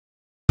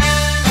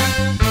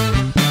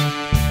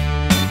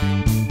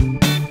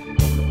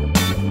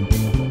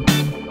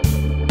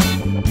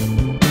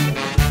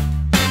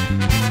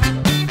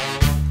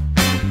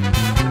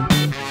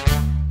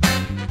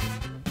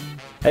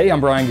Hey, I'm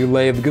Brian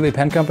Goulet of the Goulet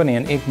Pen Company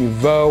and Ink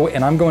Nouveau,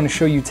 and I'm going to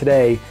show you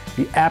today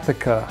the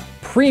Apica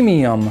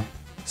Premium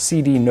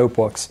CD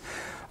notebooks.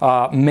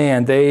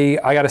 Man, I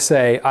gotta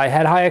say, I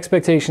had high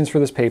expectations for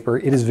this paper.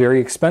 It is very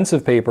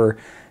expensive paper,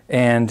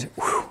 and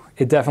whew,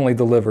 it definitely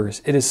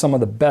delivers. It is some of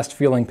the best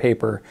feeling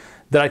paper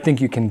that I think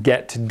you can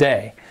get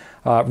today.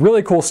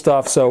 Really cool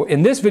stuff. So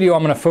in this video,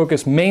 I'm going to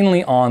focus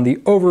mainly on the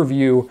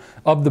overview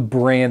of the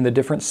brand, the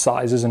different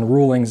sizes and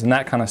rulings and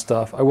that kind of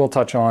stuff. I will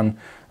touch on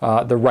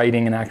the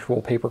writing and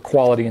actual paper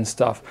quality and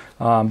stuff,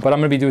 but I'm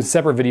going to be doing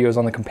separate videos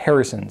on the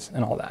comparisons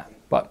and all that.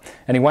 But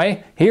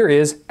anyway, here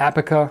is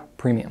Apica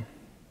Premium.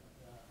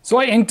 So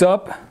I inked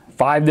up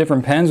 5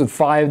 different pens with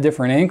 5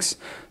 different inks.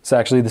 It's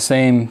actually the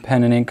same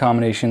pen and ink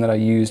combination that I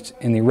used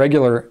in the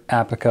regular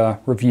Apica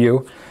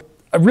review.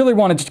 I really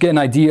wanted to get an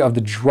idea of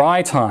the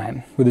dry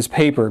time with this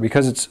paper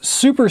because it's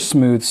super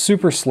smooth,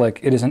 super slick.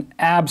 It is an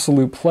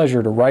absolute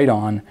pleasure to write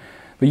on.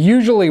 But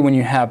usually when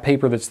you have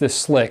paper that's this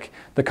slick,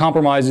 the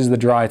compromise is the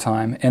dry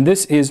time, and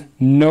this is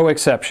no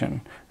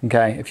exception.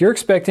 Okay, if you're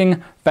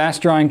expecting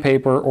fast drying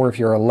paper, or if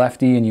you're a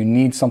lefty and you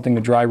need something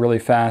to dry really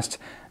fast,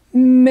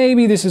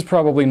 maybe this is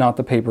probably not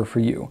the paper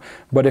for you.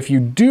 But if you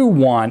do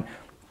want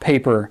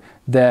paper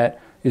that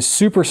is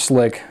super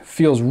slick,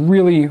 feels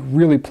really,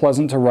 really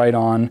pleasant to write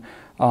on,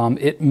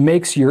 it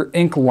makes your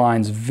ink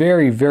lines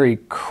very, very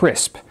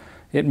crisp.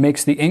 It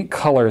makes the ink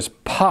colors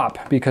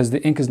pop because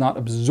the ink is not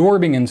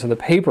absorbing into the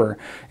paper.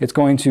 It's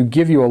going to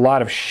give you a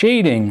lot of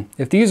shading.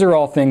 If these are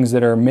all things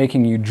that are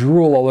making you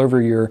drool all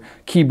over your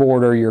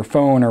keyboard or your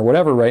phone or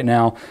whatever right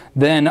now,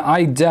 then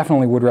I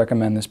definitely would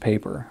recommend this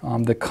paper.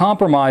 The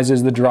compromise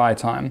is the dry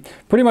time.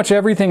 Pretty much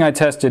everything I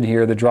tested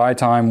here, the dry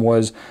time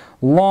was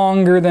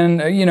longer than,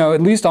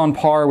 at least on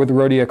par with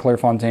Rhodia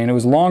Clairefontaine. It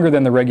was longer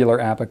than the regular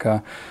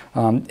Apica,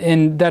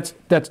 and that's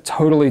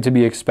totally to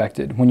be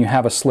expected when you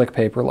have a slick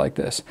paper like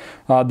this.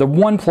 The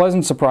one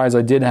pleasant surprise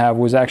I did have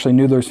was actually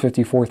Noodler's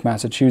 54th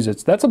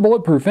Massachusetts. That's a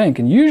bulletproof ink,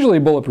 and usually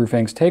bulletproof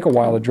inks take a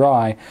while to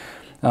dry,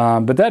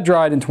 but that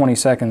dried in 20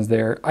 seconds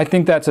there. I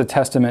think that's a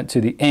testament to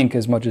the ink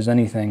as much as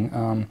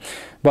anything.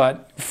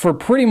 But for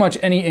pretty much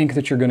any ink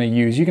that you're going to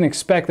use, you can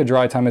expect the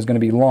dry time is going to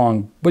be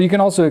long, but you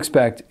can also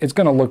expect it's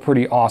going to look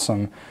pretty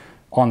awesome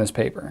on this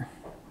paper.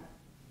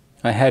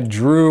 I had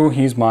Drew,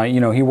 he's my,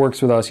 he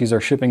works with us, he's our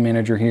shipping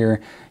manager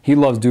here. He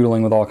loves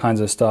doodling with all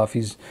kinds of stuff.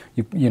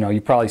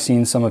 You've probably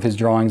seen some of his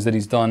drawings that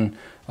he's done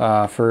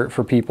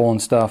for people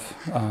and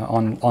stuff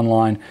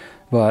online.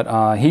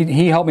 But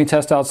he helped me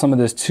test out some of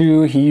this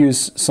too. He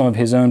used some of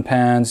his own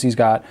pens. He's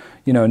got,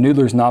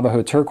 Noodler's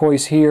Navajo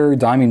Turquoise here,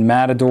 Diamond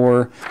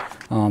Matador.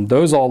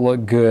 Those all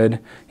look good.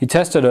 He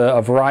tested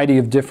a variety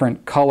of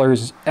different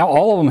colors.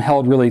 All of them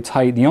held really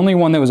tight. The only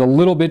one that was a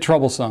little bit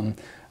troublesome,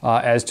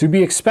 as to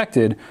be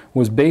expected,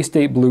 was Bay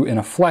State Blue in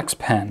a flex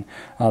pen.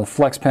 The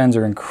flex pens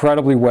are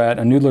incredibly wet,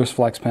 a Noodler's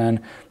flex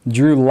pen.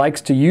 Drew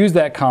likes to use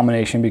that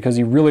combination because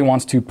he really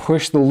wants to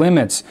push the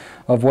limits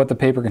of what the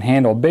paper can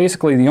handle.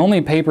 Basically, the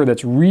only paper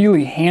that's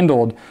really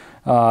handled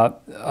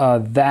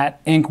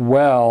that ink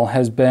well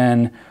has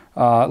been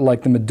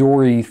like the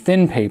Midori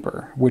thin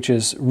paper, which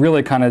is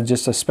really kind of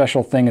just a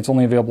special thing. It's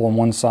only available in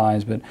one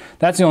size, but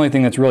that's the only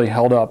thing that's really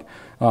held up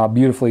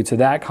beautifully to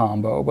that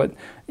combo. But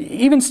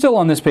even still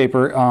on this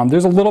paper,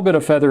 there's a little bit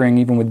of feathering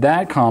even with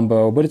that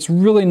combo, but it's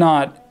really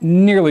not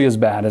nearly as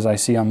bad as I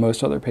see on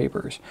most other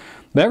papers.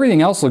 But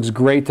everything else looks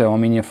great though. I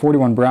mean, you have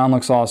 41 Brown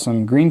looks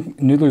awesome,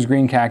 Noodler's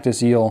Green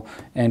Cactus Eel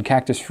and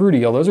Cactus Fruit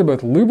Eel. Those are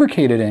both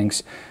lubricated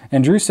inks,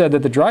 and Drew said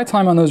that the dry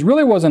time on those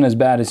really wasn't as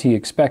bad as he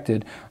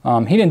expected.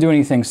 He didn't do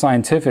anything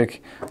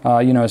scientific,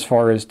 as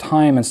far as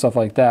time and stuff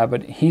like that,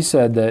 but he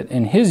said that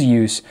in his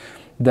use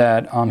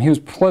that he was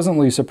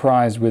pleasantly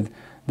surprised with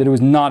that it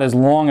was not as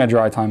long a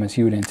dry time as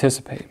he would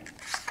anticipate.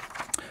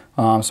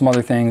 Some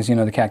other things,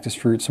 the Cactus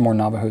Fruit, some more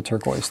Navajo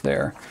Turquoise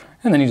there.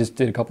 And then he just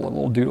did a couple of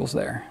little doodles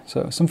there.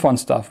 So some fun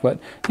stuff. But,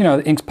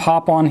 the inks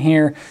pop on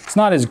here. It's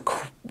not as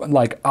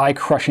like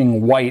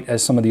eye-crushing white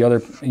as some of the other,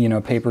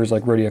 papers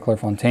like Rhodia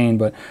Clairefontaine,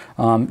 but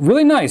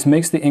really nice.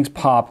 Makes the inks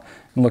pop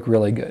and look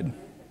really good.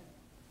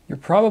 You're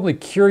probably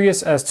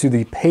curious as to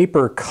the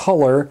paper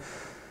color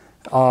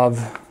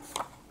of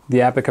the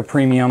Apica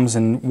Premiums,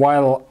 and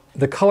while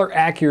the color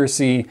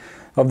accuracy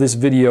of this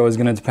video is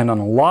going to depend on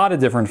a lot of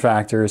different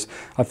factors,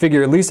 I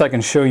figure at least I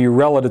can show you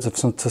relative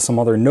to some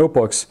other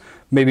notebooks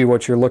maybe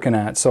what you're looking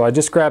at. So I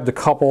just grabbed a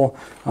couple.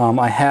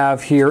 I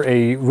have here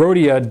a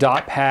Rhodia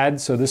dot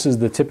pad, so this is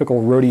the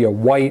typical Rhodia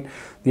white.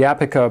 The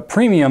Apica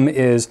Premium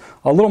is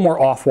a little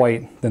more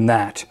off-white than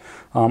that.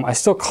 I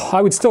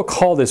would still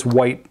call this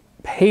white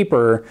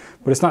paper,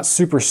 but it's not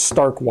super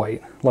stark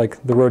white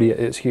like the Rhodia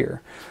is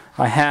here.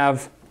 I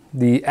have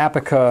the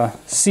Apica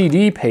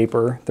CD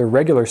paper, the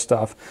regular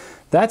stuff.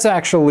 That's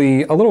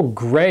actually a little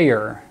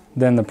grayer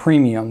than the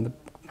Premium. The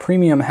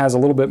Premium has a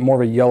little bit more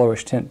of a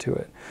yellowish tint to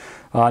it.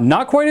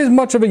 Not quite as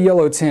much of a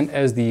yellow tint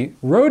as the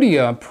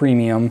Rhodia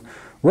Premium.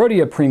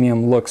 Rhodia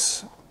Premium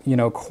looks,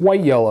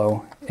 quite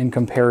yellow in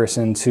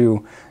comparison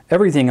to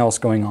everything else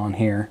going on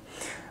here.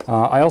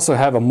 I also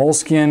have a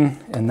Moleskine,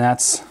 and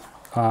that's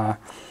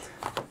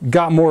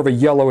got more of a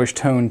yellowish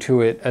tone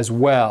to it as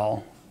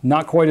well.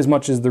 Not quite as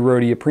much as the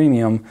Rhodia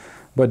Premium,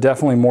 but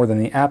definitely more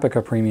than the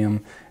Apica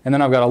Premium. And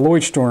then I've got a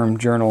Leuchtturm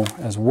journal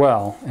as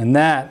well. And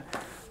that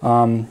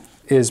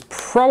is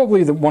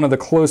probably one of the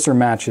closer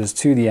matches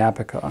to the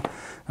Apica.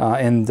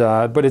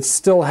 But it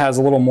still has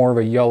a little more of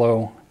a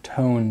yellow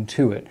tone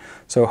to it.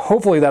 So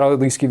hopefully that'll at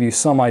least give you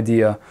some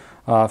idea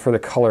for the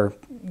color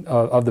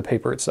of the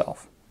paper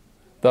itself.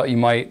 Thought you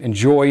might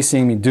enjoy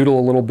seeing me doodle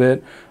a little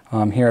bit.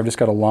 Here I've just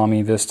got a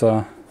Lamy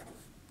Vista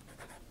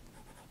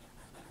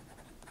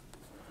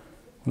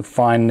with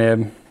fine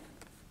nib.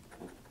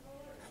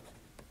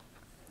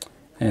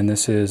 And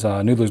this is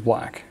Noodler's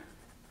Black.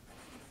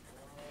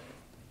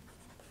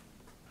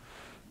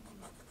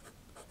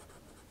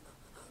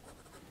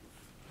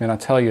 And I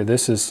tell you,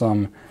 this is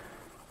some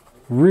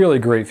really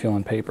great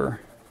feeling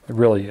paper. It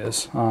really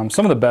is.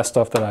 Some of the best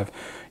stuff that I've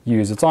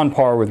used. It's on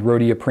par with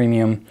Rhodia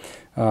Premium,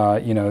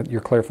 you know,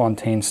 your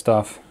Clairefontaine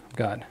stuff. I've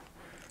got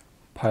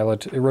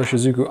Pilot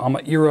Iroshizuku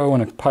Amairo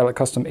and a Pilot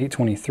Custom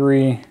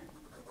 823.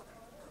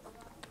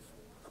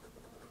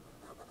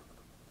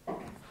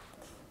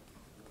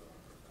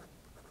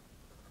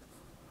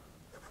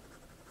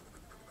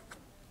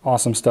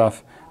 Awesome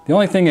stuff. The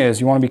only thing is,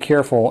 you want to be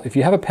careful. If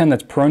you have a pen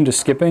that's prone to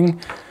skipping,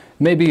 it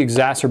may be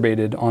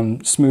exacerbated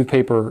on smooth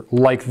paper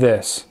like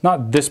this.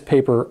 Not this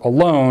paper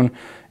alone,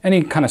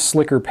 any kind of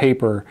slicker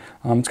paper.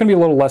 It's going to be a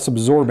little less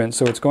absorbent,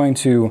 so it's going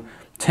to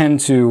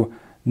tend to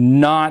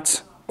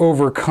not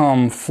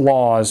overcome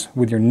flaws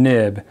with your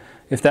nib,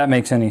 if that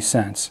makes any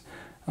sense.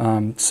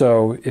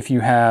 So if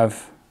you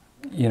have,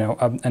 you know,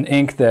 an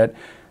ink that,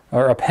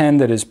 or a pen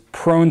that is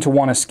prone to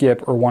want to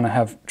skip or want to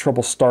have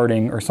trouble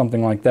starting or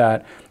something like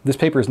that, this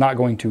paper is not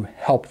going to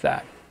help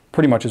that.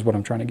 Pretty much is what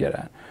I'm trying to get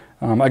at.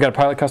 I got a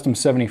Pilot Custom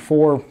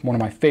 74, one of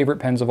my favorite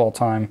pens of all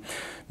time.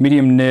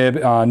 Medium nib,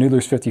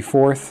 Noodler's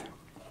 54th.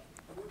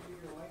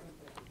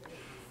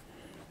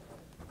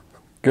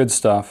 Good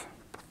stuff.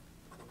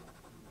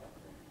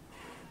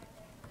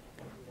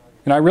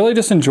 And I really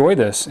just enjoy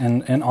this,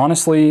 and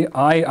honestly,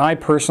 I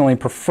personally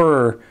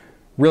prefer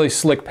really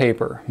slick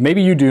paper.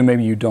 Maybe you do,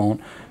 maybe you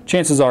don't.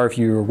 Chances are if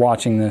you're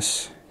watching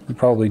this, you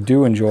probably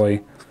do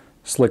enjoy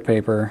slick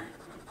paper.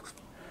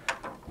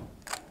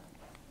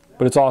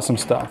 But it's awesome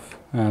stuff.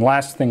 And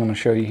last thing I'm going to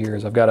show you here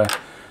is I've got a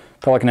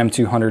Pelican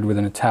M200 with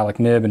an metallic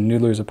nib and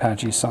Noodler's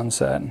Apache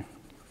Sunset.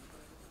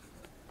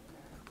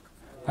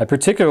 I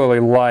particularly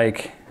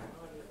like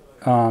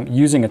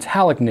using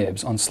metallic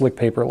nibs on slick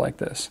paper like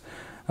this.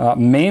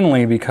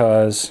 Mainly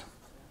because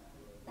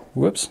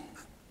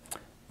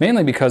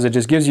it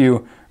just gives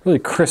you really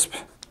crisp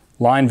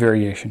line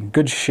variation,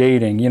 good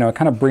shading. You know, it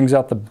kind of brings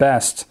out the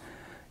best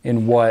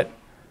in what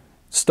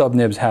stub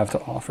nibs have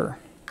to offer.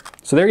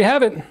 So there you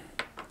have it.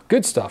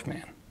 Good stuff,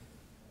 man.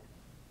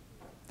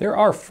 There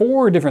are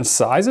 4 different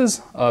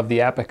sizes of the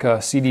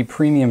Apica CD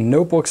Premium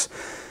notebooks.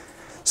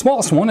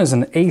 Smallest one is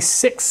an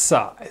A6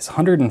 size,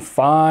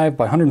 105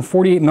 by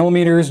 148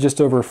 millimeters, just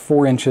over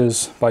 4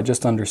 inches by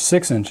just under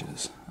 6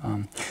 inches.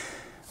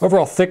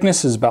 Overall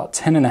thickness is about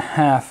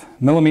 10.5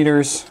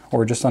 millimeters,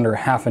 or just under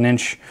 ½ an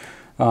inch.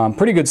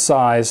 Pretty good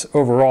size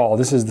overall.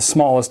 This is the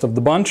smallest of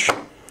the bunch.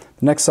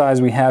 The next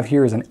size we have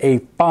here is an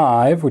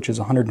A5, which is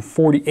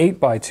 148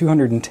 by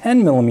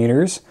 210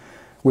 millimeters,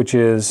 which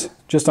is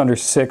just under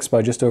 6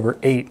 by just over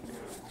 8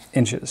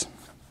 inches.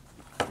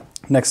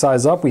 Next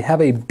size up, we have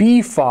a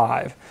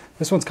B5.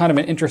 This one's kind of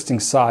an interesting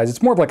size.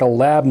 It's more of like a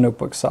lab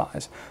notebook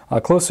size,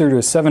 closer to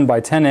a 7 by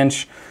 10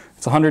 inch.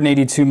 It's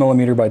 182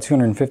 millimeter by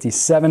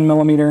 257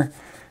 millimeter.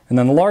 And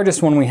then the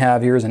largest one we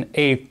have here is an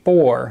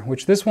A4,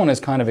 which this one is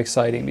kind of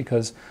exciting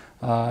because,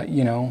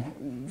 you know,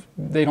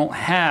 they don't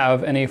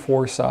have an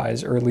A4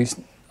 size, or at least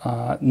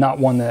not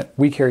one that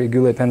we carry at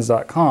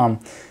gouletpens.com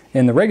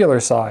in the regular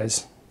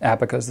size.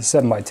 Apicas, the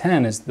 7 by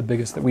 10 is the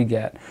biggest that we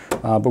get,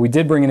 but we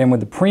did bring it in with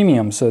the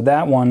premium, so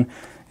that one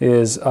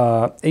is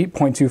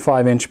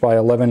 8.25 inch by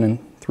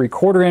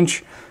 11.75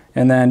 inch,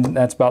 and then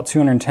that's about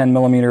 210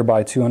 millimeter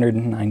by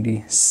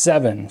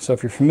 297. So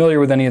if you're familiar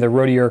with any of the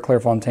Rhodia or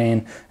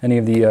Clairefontaine, any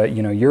of the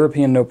you know,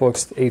 European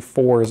notebooks, the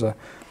A4 is a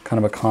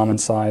kind of a common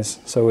size.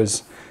 So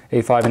is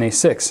A5 and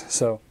A6.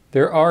 So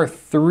there are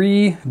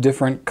 3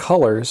 different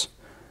colors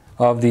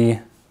of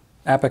the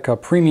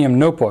Apica Premium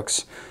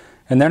notebooks.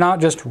 And they're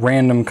not just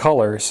random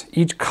colors.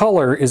 Each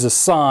color is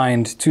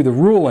assigned to the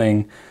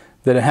ruling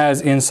that it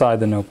has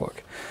inside the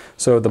notebook.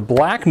 So the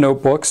black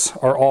notebooks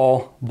are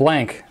all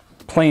blank,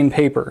 plain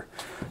paper.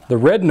 The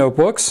red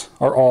notebooks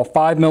are all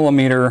 5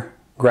 millimeter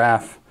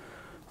graph,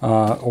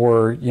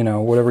 or you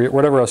know,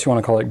 whatever else you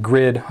want to call it,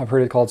 grid, I've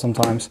heard it called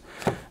sometimes.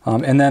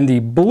 And then the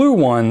blue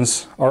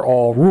ones are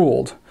all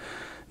ruled.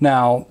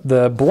 Now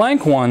the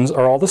blank ones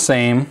are all the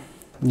same,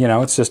 you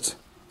know, it's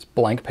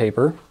blank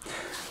paper.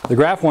 The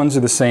graph ones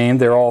are the same,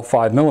 they're all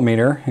 5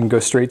 millimeter and go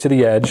straight to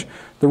the edge.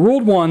 The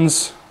ruled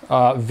ones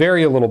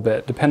vary a little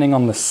bit depending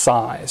on the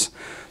size.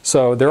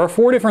 So there are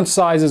 4 different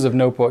sizes of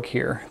notebook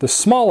here. The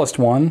smallest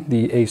one,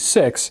 the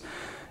A6,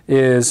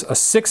 is a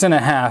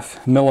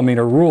 6.5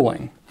 millimeter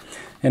ruling.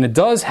 and it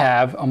does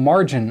have a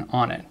margin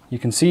on it. You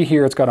can see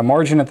here it's got a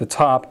margin at the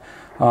top.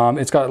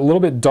 It's got a little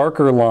bit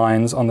darker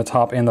lines on the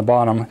top and the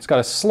bottom. It's got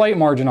a slight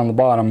margin on the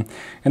bottom,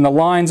 and the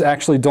lines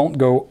actually don't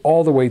go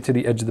all the way to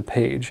the edge of the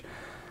page.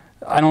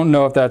 I don't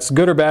know if that's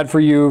good or bad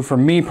for you. For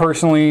me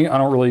personally, I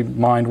don't really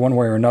mind one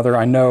way or another.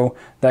 I know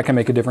that can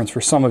make a difference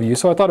for some of you,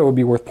 so I thought it would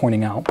be worth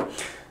pointing out.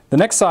 The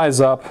next size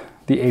up,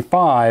 the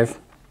A5,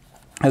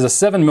 has a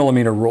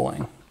 7mm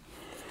ruling.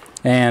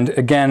 And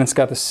again, it's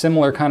got the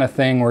similar kind of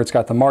thing where it's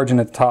got the margin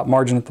at the top,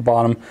 margin at the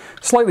bottom,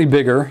 slightly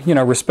bigger, you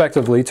know,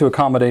 respectively, to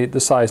accommodate the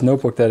size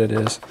notebook that it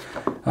is.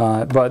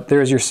 But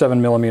there's your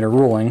 7mm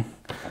ruling.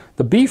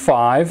 The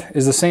B5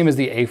 is the same as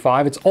the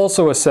A5. It's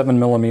also a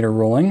 7mm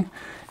ruling,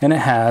 and it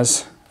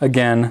has,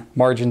 again,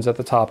 margins at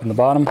the top and the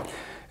bottom.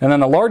 And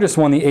then the largest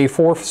one, the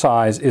A4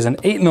 size, is an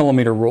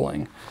 8mm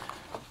ruling.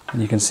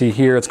 And you can see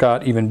here it's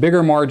got even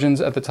bigger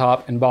margins at the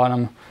top and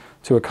bottom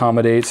to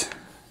accommodate,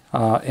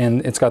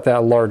 and it's got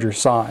that larger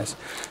size.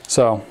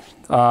 So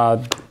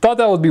thought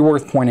that would be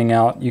worth pointing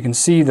out. You can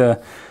see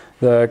the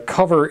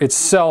cover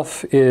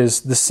itself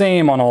is the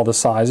same on all the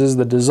sizes.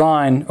 The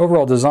design,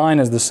 overall design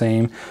is the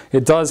same.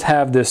 It does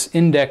have this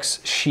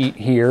index sheet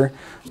here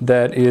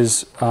that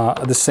is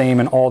the same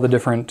in all the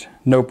different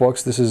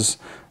notebooks. This is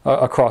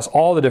across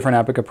all the different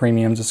Apica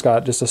Premiums. It's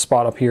got just a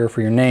spot up here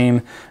for your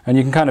name, and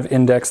you can kind of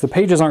index. The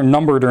pages aren't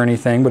numbered or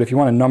anything, but if you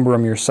want to number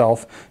them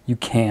yourself, you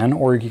can,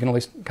 or you can at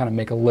least kind of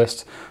make a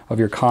list of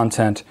your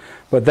content.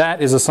 But that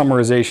is a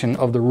summarization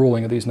of the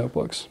ruling of these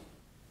notebooks.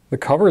 The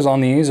covers on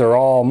these are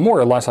all more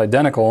or less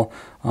identical.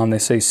 They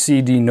say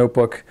CD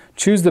notebook,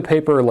 choose the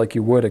paper like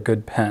you would a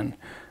good pen.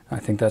 I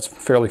think that's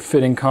fairly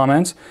fitting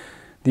comments.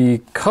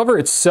 The cover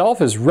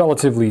itself is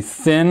relatively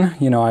thin.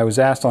 You know, I was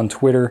asked on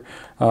Twitter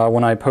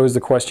when I posed the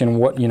question,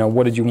 what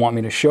did you want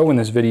me to show in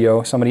this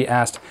video? Somebody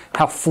asked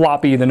how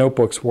floppy the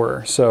notebooks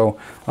were. So,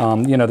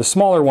 you know, the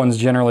smaller ones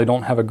generally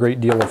don't have a great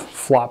deal of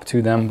flop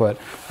to them, but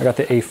I got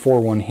the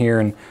A4 one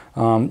here,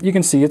 and you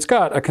can see it's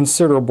got a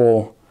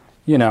considerable,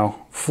 you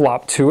know,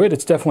 flop to it.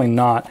 It's definitely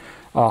not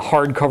a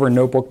hardcover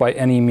notebook by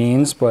any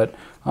means, but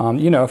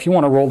you know, if you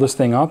want to roll this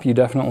thing up, you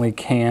definitely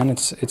can.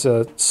 It's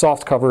a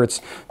soft cover.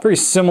 It's very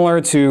similar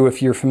to,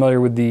 if you're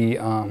familiar with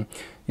the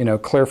you know,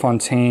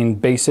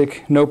 Clairefontaine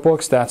basic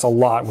notebooks. That's a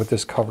lot what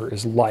this cover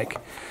is like.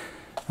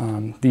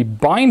 The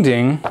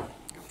binding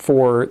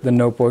for the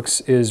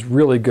notebooks is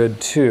really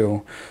good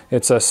too.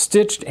 It's a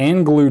stitched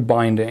and glued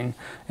binding,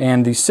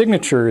 and the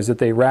signatures that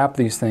they wrap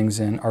these things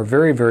in are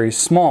very, very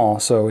small.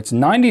 So it's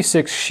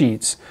 96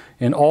 sheets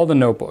in all the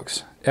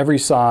notebooks, every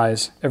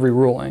size, every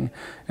ruling,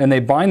 and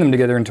they bind them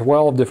together into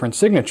 12 different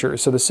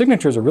signatures. So the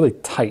signatures are really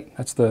tight.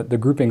 That's the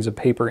groupings of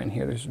paper in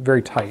here. It's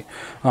very tight.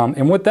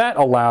 And what that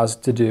allows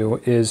to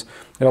do is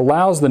it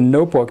allows the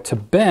notebook to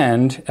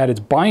bend at its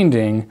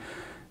binding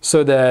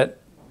so that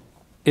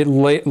it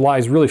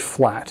lies really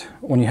flat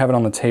when you have it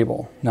on the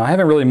table. Now, I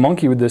haven't really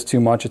monkeyed with this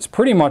too much. It's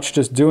pretty much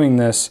just doing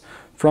this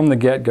from the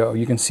get-go.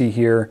 You can see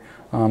here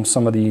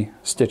some of the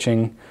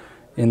stitching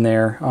in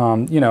there.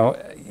 You know,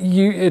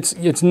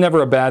 it's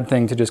never a bad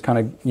thing to just kind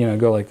of, you know,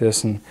 go like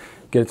this and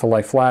get it to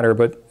lie flatter,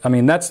 but I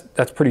mean, that's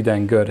pretty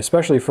dang good,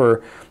 especially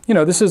for, you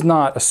know, this is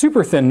not a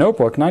super thin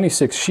notebook.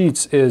 96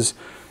 sheets is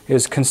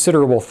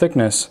considerable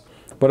thickness,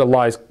 but it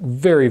lies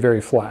very,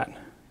 very flat.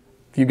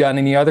 If you've got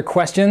any other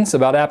questions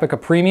about Apica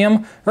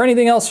Premium, or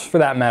anything else for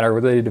that matter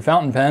related to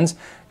fountain pens,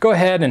 go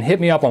ahead and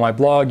hit me up on my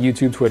blog,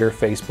 YouTube, Twitter,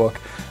 Facebook.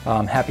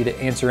 I'm happy to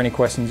answer any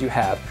questions you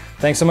have.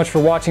 Thanks so much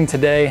for watching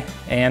today,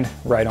 and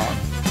right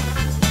on.